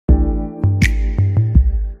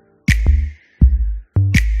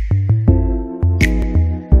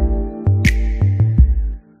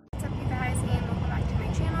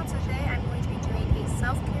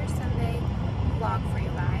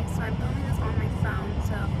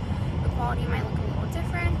so the quality might look a little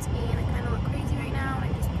different, and I kind of look crazy right now,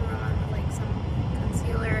 and I just threw on like some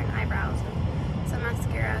concealer and eyebrows and some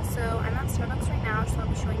mascara. So I'm at Starbucks right now, so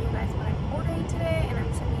I'll be showing you guys what I'm ordering today, and I'm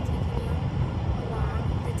just going to be taking you along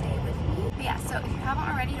the day with me. But yeah, so if you haven't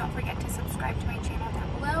already, don't forget to subscribe to my channel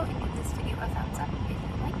down below and give this video a thumbs up if you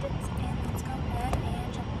liked it, and let's go ahead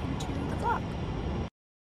and jump into the vlog.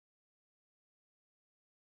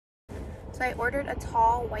 So I ordered a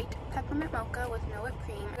tall white peppermint mocha with no whipped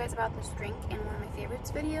cream. You guys about this drink in one of my favorites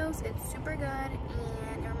videos. It's super good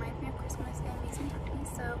and it reminds me of Christmas and makes me happy,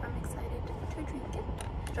 so I'm excited to drink it.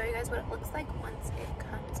 I'll show you guys what it looks like once it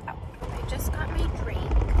comes out. I just got my drink.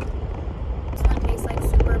 This one tastes like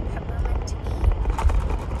super peppermint-y.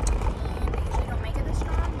 And I usually don't make it this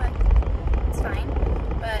strong, but it's fine.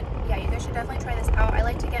 But yeah, you guys should definitely try this out. I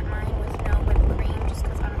like to get mine with no whipped cream just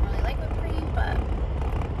because I don't really like whipped cream, but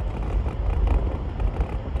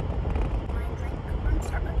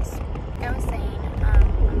Starbucks. Like I was saying, I'm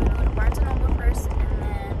going to go to Barnes & Noble first and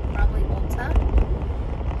then probably Ulta.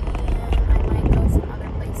 And I might go some other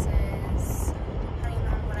places depending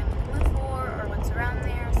on what I'm in the mood for or what's around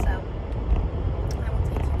there. So I will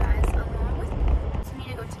take you guys along with me. So I need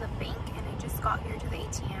to go to the bank, and I just got here to the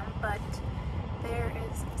ATM, but there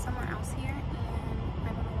is someone else here and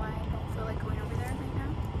I don't know why I don't feel like going over there right now.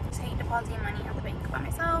 I just hate depositing money at the bank by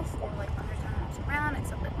myself or like when there's no one else around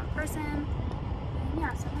except like one person.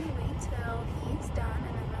 Yeah, so I'm gonna wait till he's done,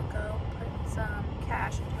 and then I'll go put some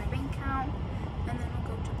cash into my bank account, and then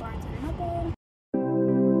we'll go to Barnes & Noble.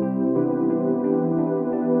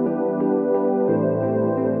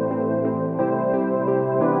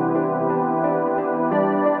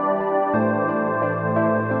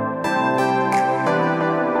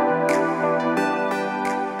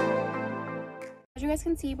 As you guys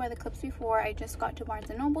can see by the clips before, I just got to Barnes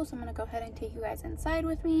 & Noble, so I'm gonna go ahead and take you guys inside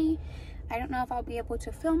with me. I don't know if I'll be able to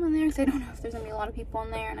film in there because I don't know if there's gonna be a lot of people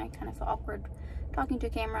in there, and I kind of feel awkward talking to a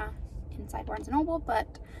camera inside Barnes & Noble,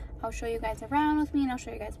 but I'll show you guys around with me, and I'll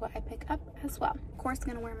show you guys what I pick up as well. Of course, I'm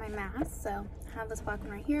gonna wear my mask, so I have this black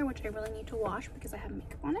one right here, which I really need to wash because I have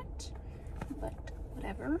makeup on it, but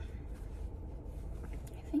whatever.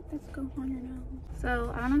 I think this goes on your nose.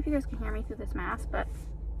 So I don't know if you guys can hear me through this mask, but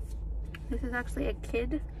this is actually a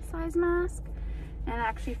kid size mask, and it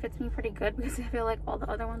actually fits me pretty good because I feel like all the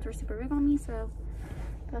other ones were super big on me, so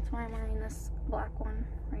that's why I'm wearing this black one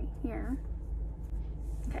right here.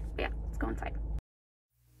 Okay, but yeah, let's go inside.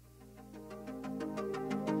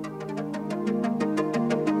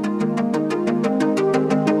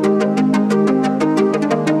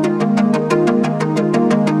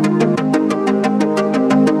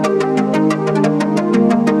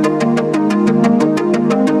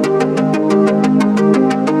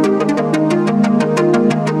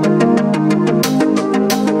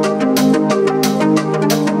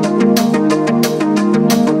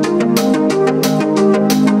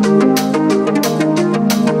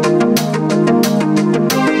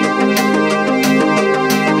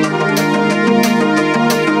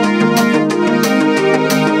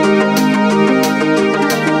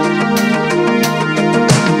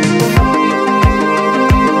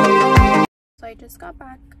 I just got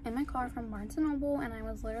back in my car from Barnes & Noble, and I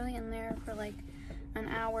was literally in there for like an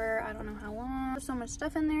hour. I don't know how long. There's so much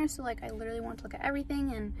stuff in there, so like I literally want to look at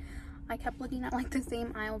everything, and I kept looking at like the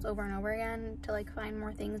same aisles over and over again to like find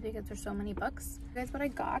more things because there's so many books. Guys, what I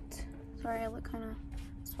got, sorry I look kind of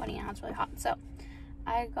sweaty now, it's really hot. So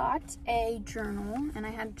I got a journal, and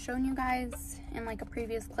I had shown you guys in like a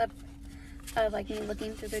previous clip of like me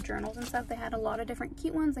looking through the journals and stuff. They had a lot of different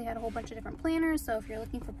cute ones. They had a whole bunch of different planners, so if you're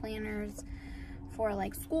looking for planners for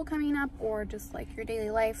like school coming up or just like your daily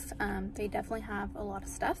life, they definitely have a lot of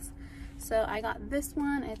stuff. So I got this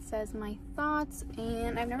one. It says my thoughts,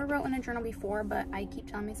 and I've never wrote in a journal before, but I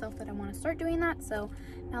keep telling myself that I want to start doing that. So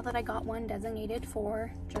now that I got one designated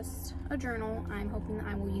for just a journal, I'm hoping that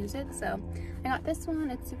I will use it. So I got this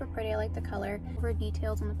one. It's super pretty. I like the color. Over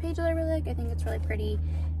details on the page that I really like. I think it's really pretty,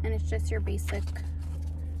 and it's just your basic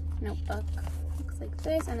notebook. Looks like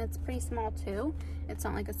this, and it's pretty small too. It's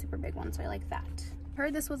not like a super big one, so I like that.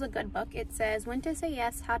 Heard this was a good book. It says when to say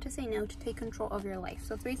yes, how to say no to take control of your life.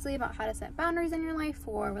 So it's basically about how to set boundaries in your life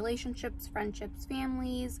for relationships, friendships,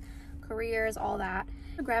 families, careers, all that.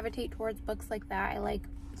 I gravitate towards books like that. I like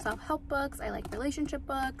self-help books. I like relationship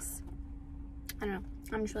books. I don't know,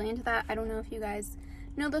 I'm just really into that. I don't know if you guys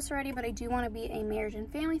know this already, but I do want to be a marriage and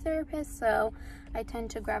family therapist, so I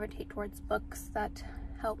tend to gravitate towards books that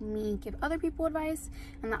help me give other people advice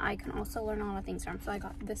and that I can also learn a lot of things from. So I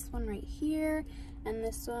got this one right here, and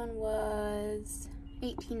this one was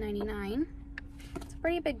 $18.99. It's a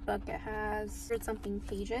pretty big book. It has 100-something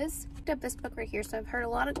pages. I picked up this book right here, so I've heard a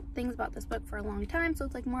lot of things about this book for a long time, so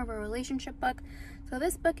it's like more of a relationship book. So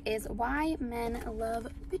this book is Why Men Love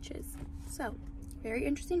Bitches. So, very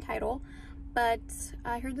interesting title, but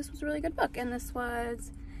I heard this was a really good book, and this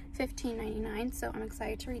was $15.99, so I'm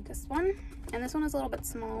excited to read this one. And this one is a little bit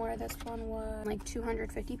smaller. This one was like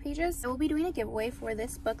 250 pages. I will be doing a giveaway for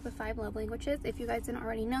this book, The 5 Love Languages. If you guys didn't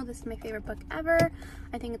already know, this is my favorite book ever.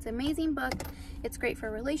 I think it's an amazing book. It's great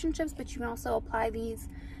for relationships, but you can also apply these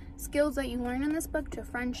skills that you learn in this book to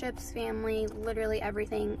friendships, family, literally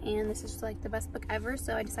everything, and this is just like the best book ever,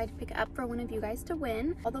 so I decided to pick it up for one of you guys to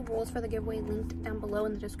win. All the rules for the giveaway linked down below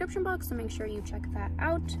in the description box, so make sure you check that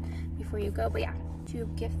out before you go. But yeah, to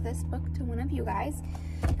gift this book to one of you guys.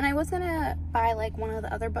 And I was gonna buy like one of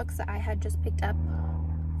the other books that I had just picked up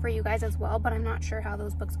for you guys as well, but I'm not sure how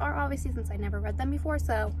those books are, obviously, since I never read them before.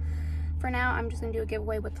 So for now, I'm just gonna do a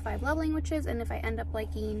giveaway with the 5 love languages, and if I end up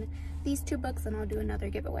liking these 2 books, then I'll do another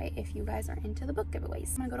giveaway if you guys are into the book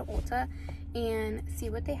giveaways. I'm gonna go to Ulta and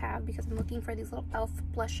see what they have because I'm looking for these little e.l.f.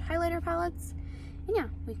 blush highlighter palettes. And yeah,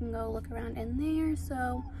 we can go look around in there.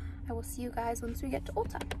 So I will see you guys once we get to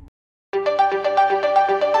Ulta.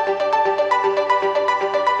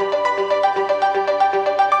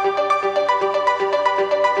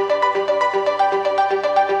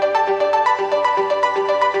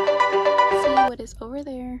 Is over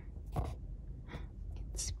there.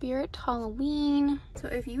 It's Spirit Halloween. So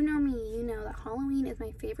if you know me, you know that Halloween is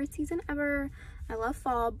my favorite season ever. I love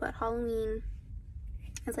fall, but Halloween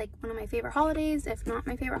is like one of my favorite holidays, if not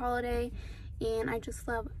my favorite holiday. And I just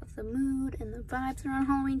love the mood and the vibes around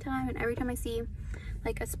Halloween time, and every time I see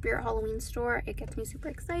like a Spirit Halloween store, it gets me super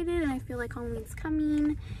excited, and I feel like Halloween's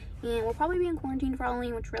coming. And we'll probably be in quarantine for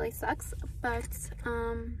Halloween, which really sucks, but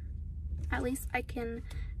at least I can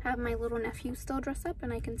have my little nephew still dress up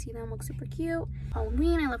and I can see them look super cute.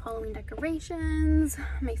 Halloween, I love Halloween decorations.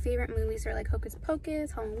 My favorite movies are like Hocus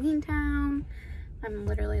Pocus, Halloween Town. I'm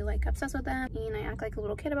literally like obsessed with them, and I act like a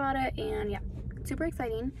little kid about it, and yeah, super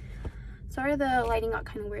exciting. Sorry the lighting got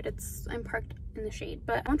kind of weird. I'm parked in the shade,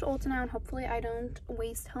 but I went to Ulta now, and hopefully I don't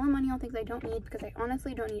waste hella money on things I don't need, because I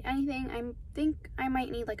honestly don't need anything. I think I might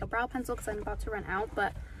need like a brow pencil because I'm about to run out,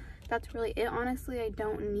 but that's really it. Honestly, I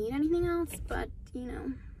don't need anything else, but you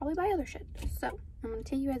know, probably buy other shit. So I'm gonna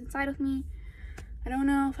take you guys inside with me. I don't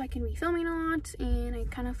know if I can be filming a lot, and I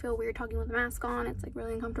kind of feel weird talking with a mask on. It's like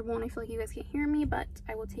really uncomfortable, and I feel like you guys can't hear me, but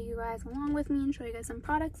I will take you guys along with me and show you guys some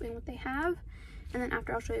products and what they have, and then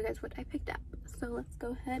after I'll show you guys what I picked up. So let's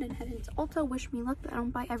go ahead and head into Ulta. Wish me luck that I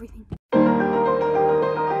don't buy everything.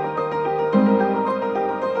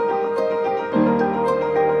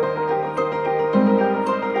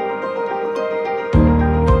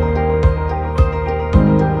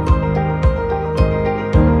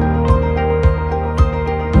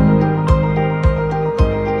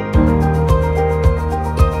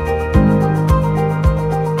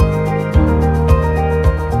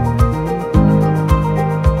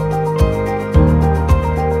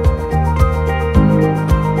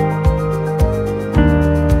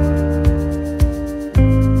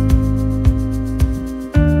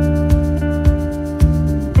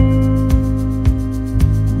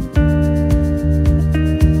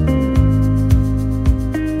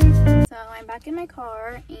 In my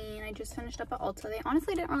car, and I just finished up at Ulta. They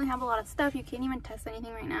honestly didn't really have a lot of stuff. You can't even test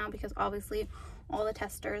anything right now because obviously all the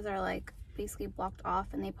testers are like basically blocked off,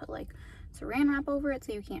 and they put like saran wrap over it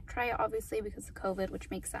so you can't try it, obviously because of COVID,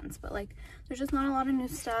 which makes sense. But like there's just not a lot of new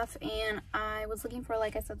stuff, and I was looking for,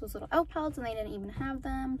 like I said, those little e.l.f. palettes, and they didn't even have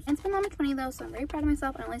them. I didn't spend that much money though, so I'm very proud of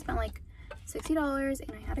myself. I only spent like $60,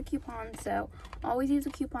 and I had a coupon, so always use a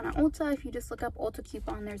coupon at Ulta. If you just look up Ulta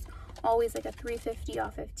coupon, there's always like a $3.50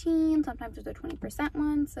 off 15. Sometimes there's a 20%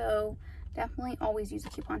 one, so definitely always use a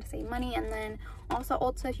coupon to save money. And then also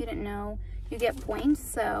Ulta, if you didn't know, you get points,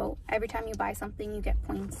 so every time you buy something you get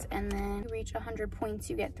points, and then if you reach 100 points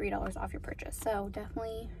you get $3 off your purchase. So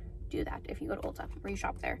definitely do that if you go to Ulta or you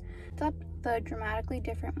shop there. It's up the Dramatically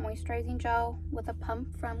Different Moisturizing Gel with a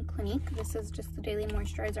pump from Clinique. This is just the daily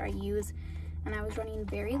moisturizer I use, and I was running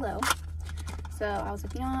very low, so I was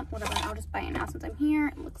like, you know what, whatever, I'll just buy it now since I'm here.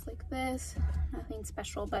 It looks like this, nothing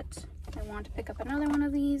special, but I want to pick up another one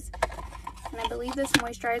of these. And I believe this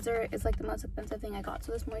moisturizer is like the most expensive thing I got.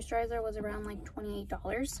 So this moisturizer was around like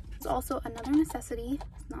 $28. It's also another necessity.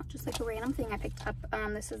 It's not just like a random thing I picked up.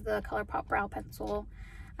 This is the ColourPop brow pencil.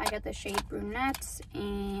 I got the shade Brunette,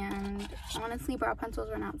 and honestly brow pencils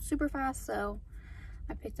run out super fast, so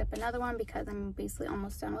I picked up another one because I'm basically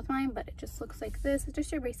almost done with mine. But it just looks like this. It's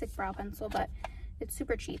just your basic brow pencil, but it's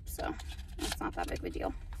super cheap, so it's not that big of a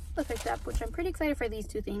deal. I picked up, which I'm pretty excited for these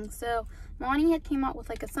two things. So Milani had came out with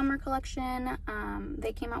like a summer collection.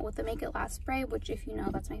 They came out with the Make It Last spray, which if you know,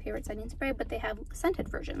 that's my favorite setting spray, but they have scented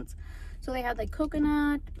versions. So they had like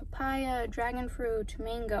coconut, papaya, dragon fruit,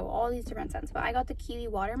 mango, all these different scents. But I got the kiwi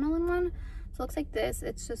watermelon one. So it looks like this.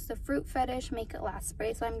 It's just the Fruit Fetish Make It Last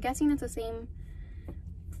spray. So I'm guessing it's the same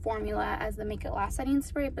formula as the Make It Last setting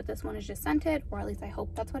spray, but this one is just scented, or at least I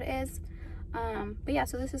hope that's what it is. But yeah,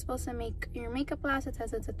 so this is supposed to make your makeup last. It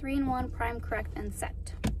says it's a 3-in-1 prime, correct, and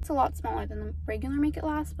set. It's a lot smaller than the regular Make It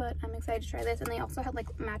Last, but I'm excited to try this. And they also had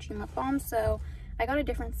like matching lip balms, so I got a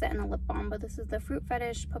different set in the lip balm, but this is the Fruit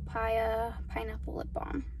Fetish Papaya Pineapple Lip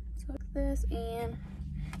Balm. So like this, and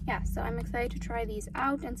yeah, so I'm excited to try these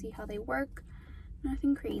out and see how they work.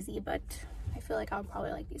 Nothing crazy, but I feel like I'll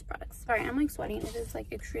probably like these products. Sorry, I'm like sweating. It is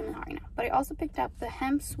like extremely hot right now. But I also picked up the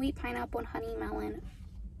Hemp Sweet Pineapple and Honey Melon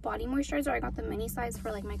body moisturizer. I got the mini size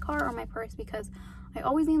for like my car or my purse because I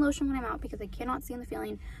always need lotion when I'm out because I cannot stand the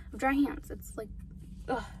feeling of dry hands. It's like,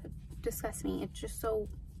 ugh, it disgusts me. It's just so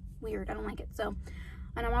weird. I don't like it. So,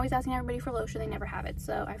 and I'm always asking everybody for lotion. They never have it.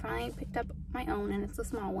 So I finally picked up my own, and it's a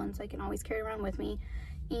small one, so I can always carry it around with me.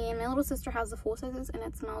 And my little sister has the full sizes, and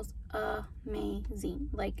it smells amazing.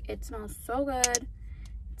 Like, it smells so good.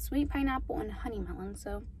 It's sweet pineapple and honey melon,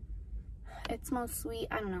 so it smells sweet.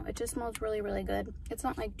 I don't know, it just smells really, really good. It's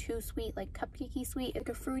not like too sweet, like cupcakey sweet. It's like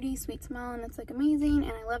a fruity sweet smell, and it's like amazing,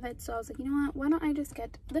 and I love it. So I was like, you know what, why don't I just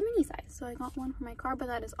get the mini size? So I got one for my car, but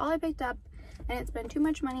that is all I picked up, and it's been too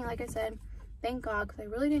much money, like I said. Thank God, because I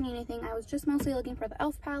really didn't need anything. I was just mostly looking for the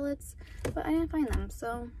e.l.f. palettes, but I didn't find them,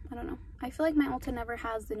 so I don't know. I feel like my Ulta never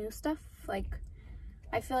has the new stuff. Like,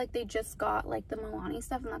 I feel like they just got like the Milani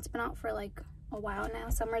stuff, and that's been out for like a while now.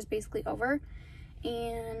 Summer is basically over,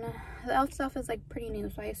 and the e.l.f. stuff is like pretty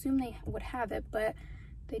new, so I assume they would have it, but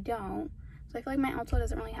they don't. So I feel like my Ulta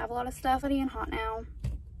doesn't really have a lot of stuff. It's getting hot now.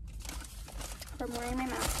 I'm wearing my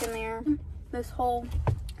mask in there. This whole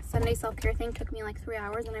Sunday self-care thing took me like 3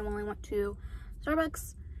 hours, and I only went to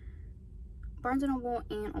Starbucks, Barnes & Noble,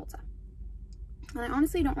 and Ulta. And I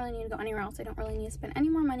honestly don't really need to go anywhere else. I don't really need to spend any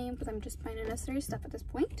more money because I'm just buying unnecessary stuff at this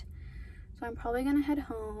point. So I'm probably gonna head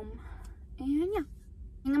home, and yeah,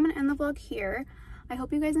 I think I'm gonna end the vlog here. I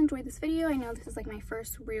hope you guys enjoyed this video. I know this is like my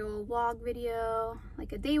first real vlog video,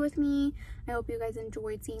 like a day with me. I hope you guys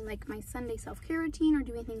enjoyed seeing like my Sunday self-care routine or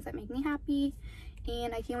doing things that make me happy.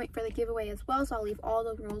 And I can't wait for the giveaway as well, so I'll leave all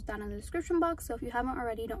those rules down in the description box. So if you haven't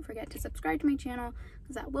already, don't forget to subscribe to my channel,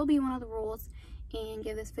 because that will be one of the rules, and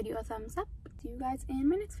give this video a thumbs up. See you guys in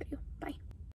my next video. Bye.